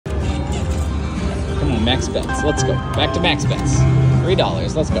max bets. Let's go. Back to max bets.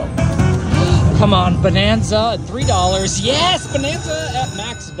 $3. Let's go. Come on, Bonanza at $3. Yes, Bonanza at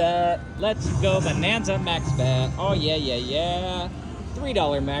max bet. Let's go, Bonanza max bet. Oh, yeah.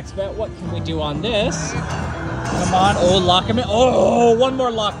 $3 max bet. What can we do on this? Come on. Oh, lock him in. Oh, one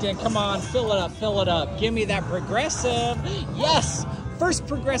more locked in. Come on. Fill it up. Give me that progressive. Yes. First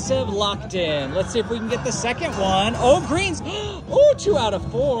progressive locked in. Let's see if we can get the second one. Oh, greens. Oh, 2 out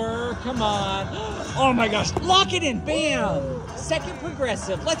of 4. Come on. Oh my gosh. Lock it in. Bam. Second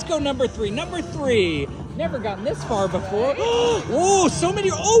progressive. Let's go number 3. Number 3. Never gotten this far before. Oh, so many.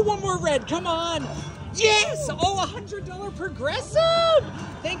 Oh, one more red. Come on. Yes. Oh, $100 progressive.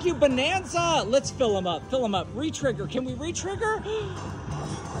 Thank you, Bonanza. Let's fill them up. Retrigger. Can we retrigger?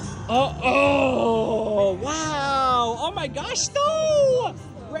 Oh, wow. Oh my gosh, though.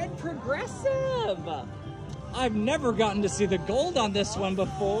 Red progressive. I've never gotten to see the gold on this one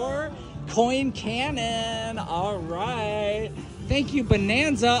before. Coin cannon. All right. Thank you,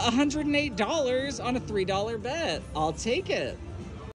 Bonanza. $108 on a $3 bet. I'll take it.